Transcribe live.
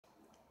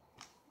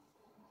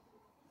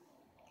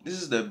This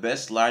is the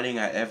best lighting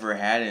I ever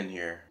had in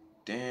here.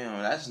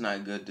 Damn, that's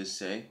not good to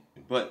say.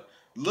 But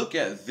look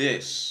at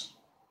this.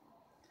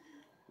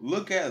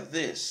 Look at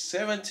this.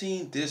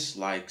 17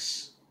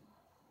 dislikes.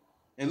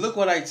 And look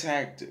what I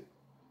tagged it.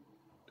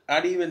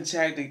 I didn't even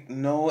tag it,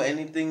 no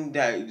anything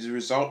that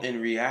result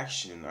in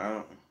reaction. I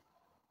don't.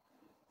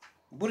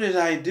 What did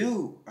I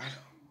do? I don't.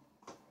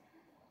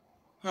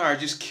 Alright,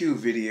 just cue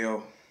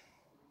video.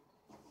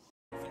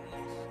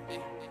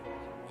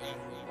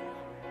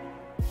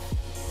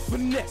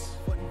 Finesse.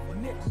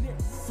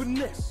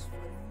 Finesse.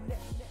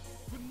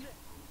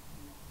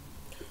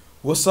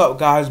 What's up,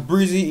 guys?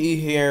 Breezy E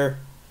here,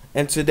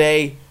 and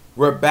today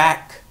we're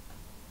back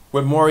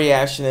with more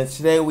reaction. And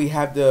today we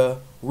have the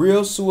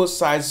Real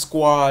Suicide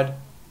Squad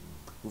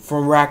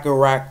from Racka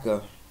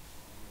Racka.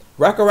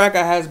 Racka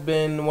Racka has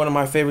been one of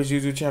my favorite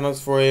YouTube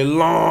channels for a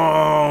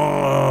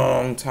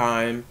long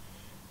time,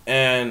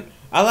 and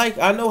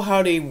I know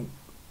how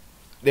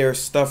their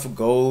stuff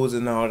goes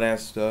and all that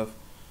stuff.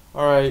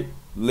 All right,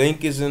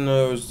 link is in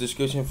the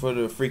description for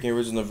the freaking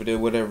original video,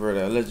 whatever.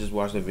 Let's just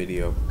watch the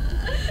video.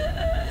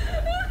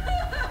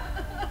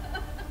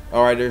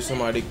 All right, there's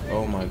somebody.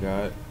 Oh my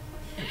God,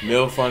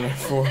 MILF on their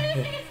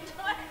forehead.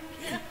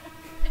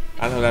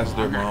 I know that's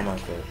their mom. I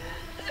thought.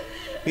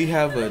 He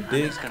have a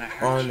dick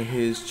on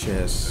his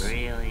chest.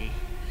 Really?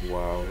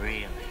 Wow.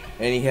 Really?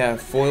 And he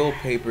have foil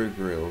paper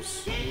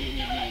grills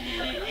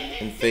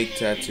and fake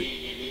tattoo.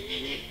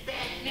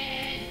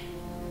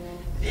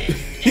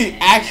 He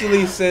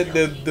actually said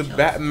the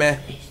Batman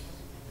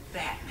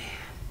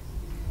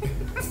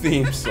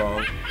theme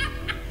song.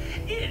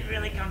 You didn't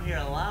really come here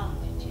alone,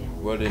 did you?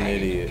 What an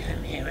idiot.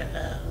 Come here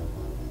alone.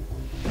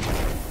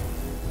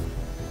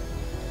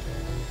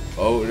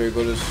 Oh, there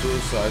go the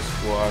Suicide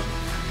Squad.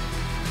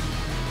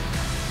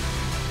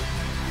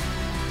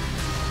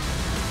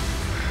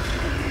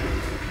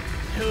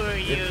 Who are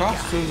you? The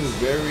costumes is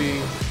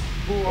very.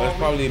 Well, it's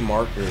probably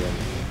marker and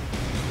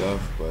stuff,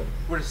 but.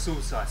 We're the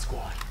Suicide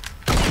Squad.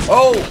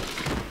 Oh!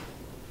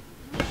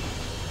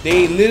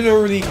 They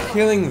literally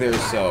killing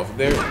themselves.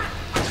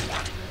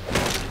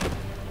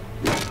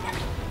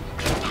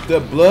 The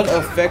blood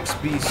effects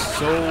be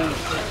so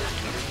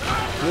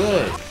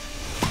good.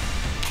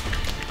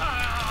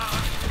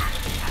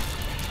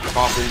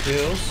 Popping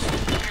pills.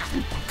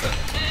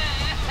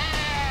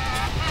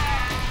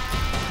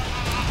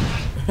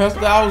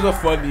 That was the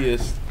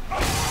funniest.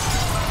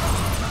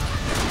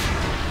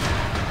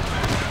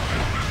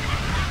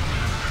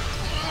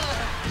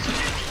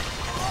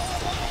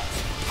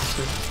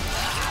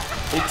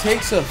 It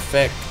takes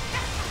effect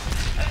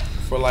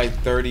for like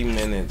 30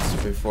 minutes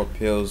before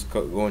pills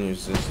go in your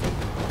system.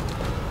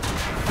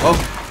 Oh,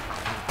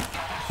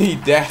 he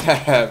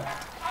dabbed.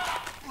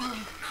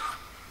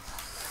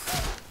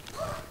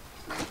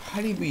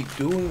 How do you be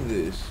doing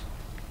this?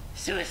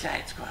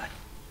 Suicide Squad.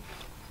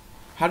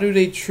 How do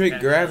they trick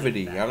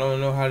gravity? I don't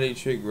know how they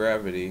trick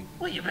gravity.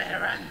 Well, you better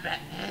run,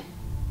 Batman.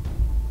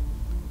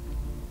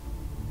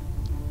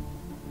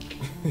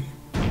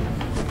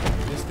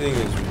 This thing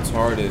is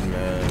retarded,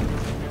 man.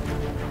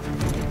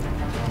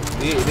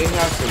 They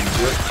have some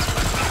good.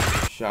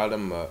 Shot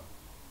him up.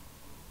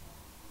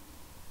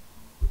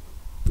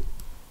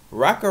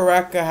 Racka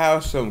Racka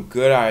has some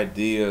good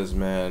ideas,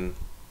 man.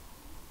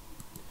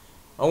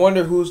 I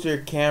wonder who's their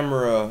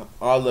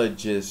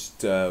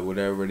cameraologist,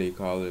 whatever they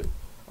call it.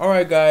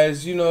 Alright,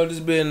 guys, you know, this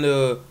has been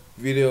the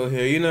video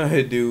here. You know how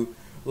to do.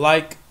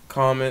 Like,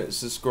 comment,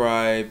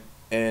 subscribe,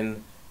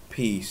 and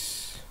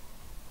peace.